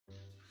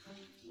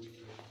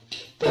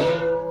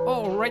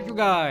Alright you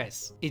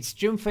guys, it's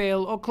gym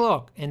fail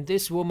o'clock and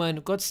this woman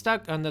got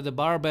stuck under the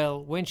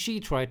barbell when she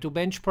tried to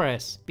bench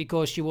press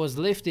because she was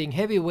lifting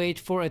heavy weight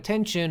for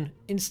attention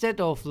instead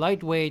of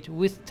lightweight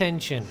with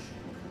tension.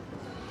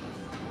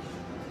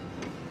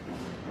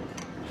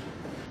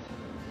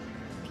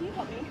 Can you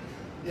help me?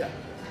 Yeah.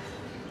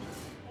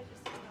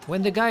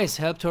 When the guys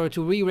helped her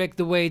to re-rack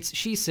the weights,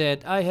 she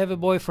said, "I have a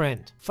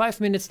boyfriend." 5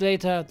 minutes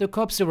later, the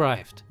cops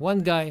arrived.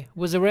 One guy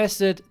was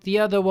arrested, the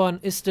other one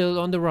is still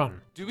on the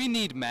run. Do we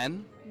need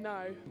men?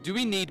 No. Do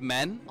we need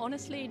men?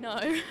 Honestly, no.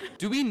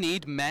 Do we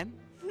need men?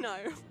 No.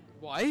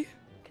 Why?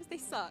 Because they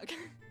suck.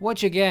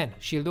 Watch again,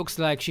 she looks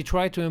like she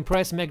tried to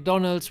impress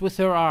McDonald's with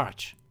her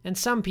arch. And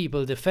some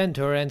people defend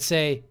her and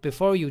say,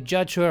 before you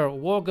judge her,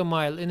 walk a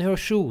mile in her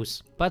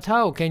shoes. But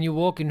how can you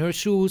walk in her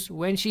shoes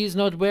when she is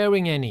not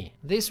wearing any?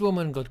 This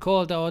woman got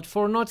called out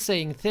for not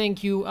saying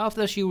thank you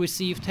after she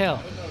received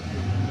help.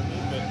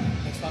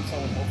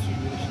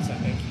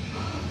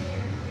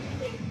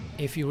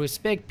 If you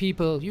respect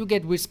people, you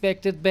get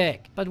respected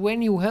back. But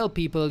when you help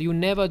people, you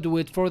never do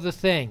it for the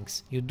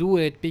thanks. You do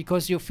it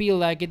because you feel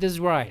like it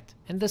is right.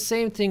 And the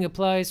same thing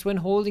applies when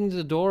holding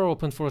the door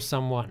open for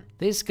someone.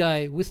 This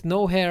guy with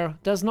no hair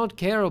does not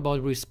care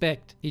about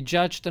respect. He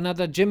judged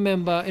another gym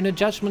member in a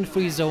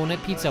judgment-free zone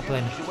at Pizza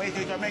Planet. Wait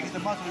till you start making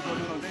some muscle to go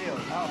do those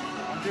videos.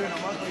 Oh, I'm doing no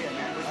muscle yet,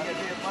 man. But you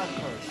get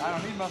muscle first. I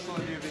don't need muscle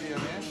in your video,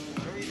 man.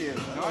 Sure you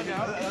do. No, I don't.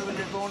 Other than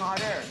just blowing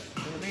hot air.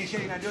 Me and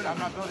shit, you're not doing it. I'm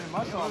not building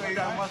muscle. You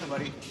got no muscle,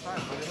 buddy.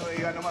 You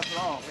got no muscle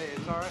at all. Hey,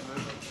 it's alright,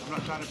 man. I'm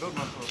not trying to build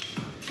muscle.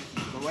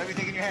 So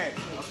everything in your head.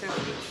 Okay,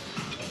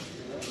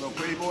 little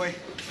pretty boy.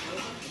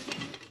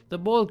 The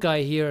bald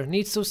guy here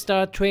needs to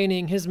start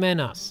training his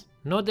manners.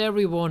 Not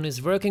everyone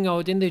is working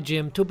out in the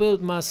gym to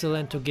build muscle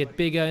and to get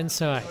bigger in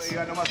size. You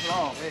got no muscle at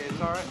all. Hey,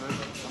 it's alright, man.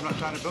 I'm not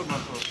trying to build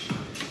muscle.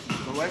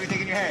 So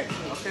everything in your head.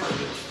 Okay,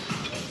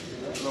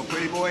 little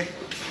pretty boy.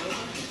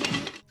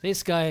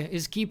 This guy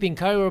is keeping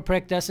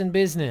chiropractors in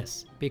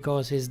business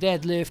because his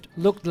deadlift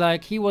looked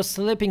like he was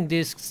slipping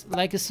discs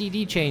like a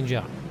CD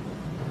changer.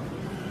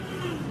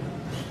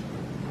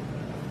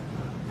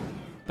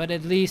 But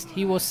at least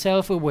he was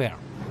self-aware.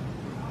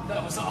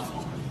 That was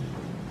awful.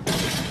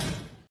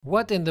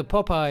 What in the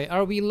Popeye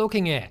are we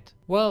looking at?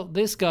 Well,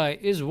 this guy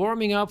is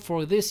warming up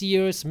for this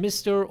year's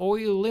Mr.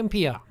 Oil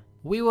Olympia.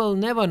 We will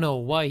never know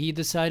why he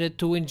decided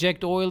to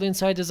inject oil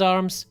inside his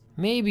arms.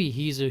 Maybe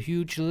he's a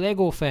huge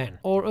Lego fan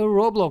or a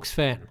Roblox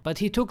fan, but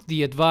he took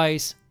the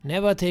advice,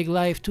 never take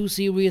life too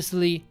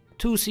seriously,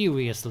 too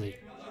seriously.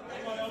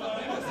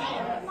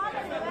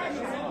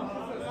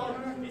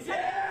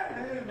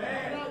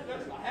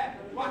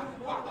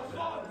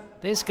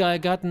 This guy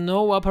got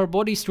no upper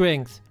body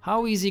strength.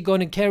 How is he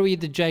gonna carry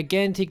the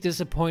gigantic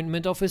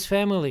disappointment of his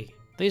family?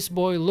 This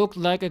boy looked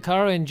like a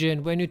car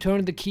engine when you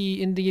turned the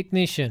key in the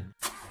ignition.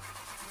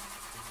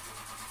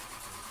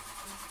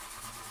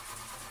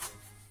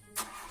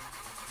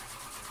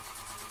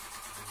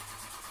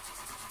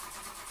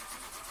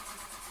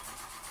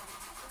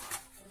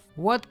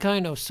 What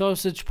kind of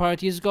sausage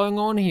party is going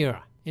on here?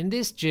 In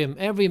this gym,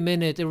 every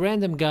minute a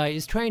random guy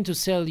is trying to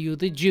sell you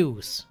the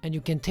juice, and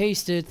you can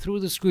taste it through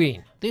the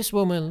screen. This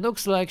woman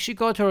looks like she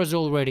got hers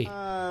already.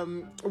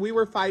 We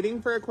were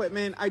fighting for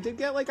equipment. I did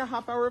get like a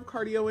half hour of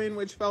cardio in,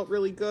 which felt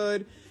really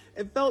good.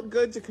 It felt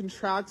good to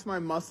contract my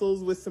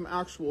muscles with some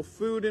actual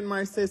food in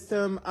my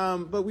system,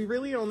 but we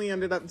really only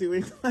ended up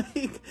doing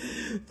like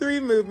 3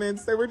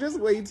 movements. There were just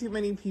way too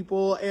many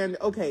people, and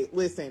okay,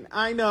 listen,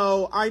 I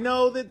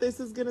know that this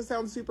is gonna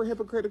sound super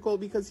hypocritical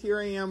because here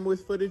I am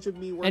with footage of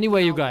me working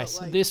Anyway, you out, guys,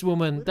 but, like, this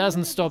woman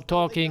doesn't stop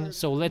talking,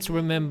 so let's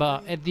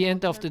remember, at the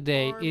end of the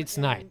day, it's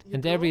night,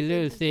 and every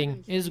little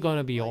thing is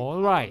gonna be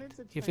alright.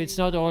 If it's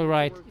not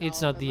alright,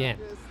 it's not the end.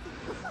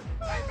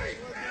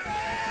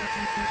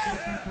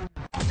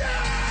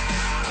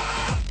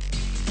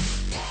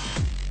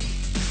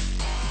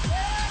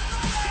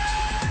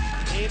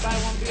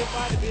 Everybody want to be a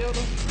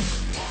bodybuilder,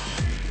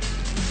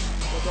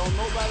 but don't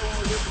nobody want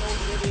to lift no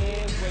heavy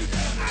ass weight.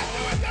 I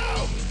know it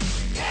though!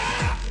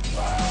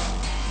 Yeah!